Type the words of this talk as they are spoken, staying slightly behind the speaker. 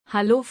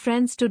Hello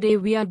friends, today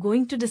we are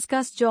going to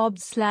discuss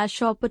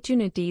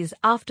jobs/opportunities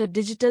after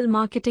digital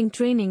marketing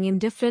training in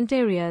different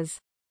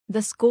areas.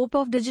 The scope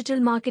of digital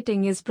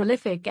marketing is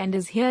prolific and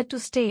is here to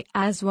stay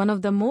as one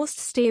of the most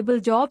stable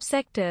job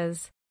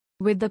sectors.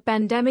 With the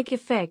pandemic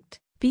effect,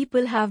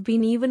 people have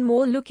been even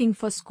more looking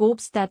for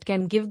scopes that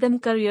can give them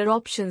career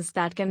options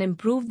that can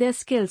improve their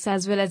skills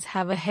as well as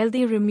have a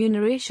healthy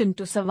remuneration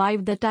to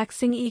survive the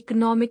taxing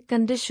economic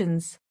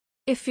conditions.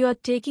 If you are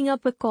taking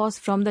up a course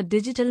from the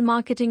Digital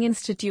Marketing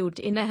Institute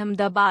in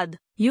Ahmedabad,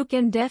 you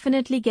can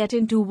definitely get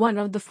into one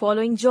of the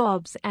following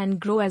jobs and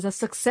grow as a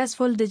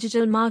successful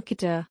digital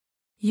marketer.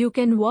 You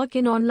can work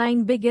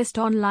in biggest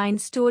online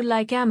store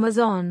like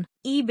Amazon,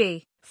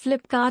 eBay,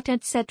 Flipkart,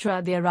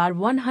 etc. There are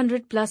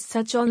 100 plus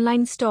such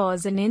online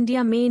stores in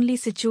India, mainly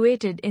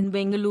situated in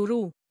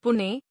Bengaluru,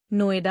 Pune,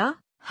 Noida,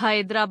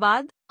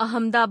 Hyderabad,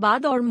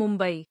 Ahmedabad or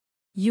Mumbai.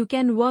 You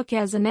can work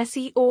as an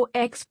SEO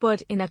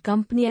expert in a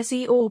company.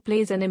 SEO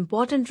plays an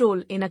important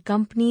role in a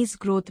company's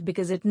growth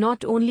because it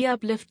not only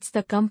uplifts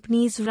the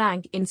company's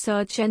rank in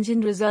search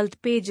engine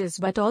result pages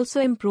but also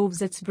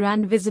improves its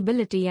brand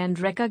visibility and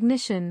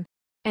recognition.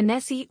 An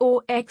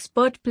SEO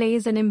expert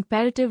plays an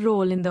imperative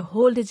role in the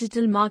whole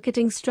digital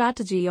marketing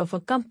strategy of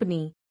a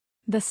company.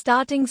 The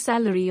starting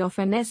salary of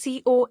an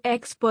SEO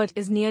expert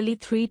is nearly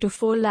 3 to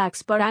 4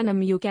 lakhs per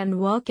annum. You can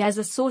work as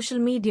a social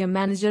media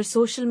manager.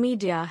 Social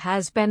media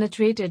has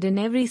penetrated in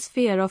every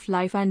sphere of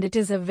life and it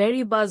is a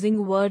very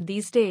buzzing word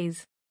these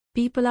days.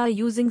 People are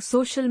using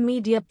social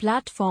media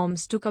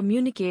platforms to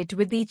communicate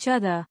with each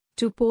other,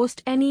 to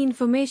post any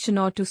information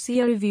or to see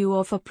a review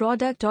of a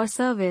product or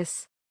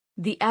service.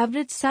 The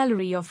average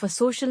salary of a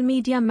social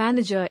media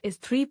manager is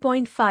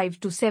 3.5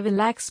 to 7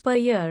 lakhs per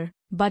year,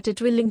 but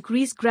it will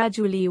increase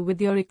gradually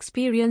with your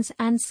experience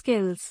and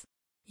skills.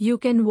 You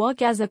can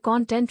work as a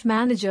content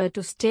manager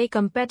to stay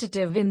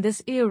competitive in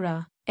this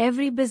era.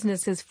 Every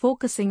business is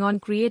focusing on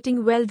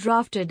creating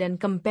well-drafted and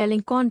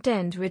compelling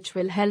content which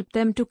will help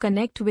them to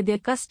connect with their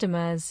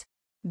customers.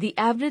 The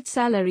average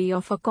salary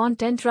of a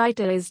content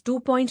writer is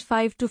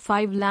 2.5 to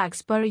 5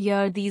 lakhs per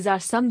year. These are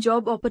some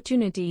job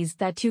opportunities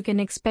that you can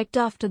expect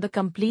after the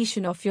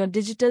completion of your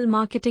digital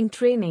marketing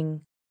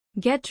training.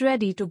 Get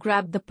ready to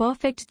grab the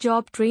perfect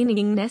job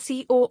training.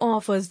 SEO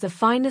offers the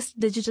finest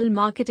digital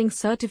marketing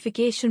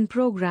certification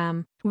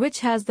program, which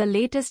has the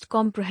latest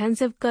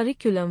comprehensive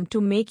curriculum to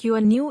make you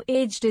a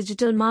new-age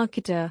digital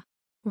marketer.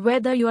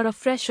 Whether you are a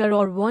fresher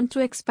or want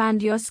to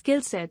expand your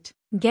skill set,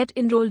 get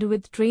enrolled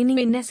with training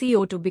in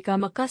SEO to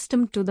become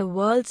accustomed to the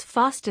world's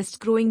fastest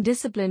growing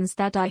disciplines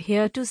that are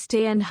here to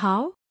stay. And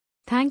how?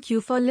 Thank you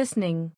for listening.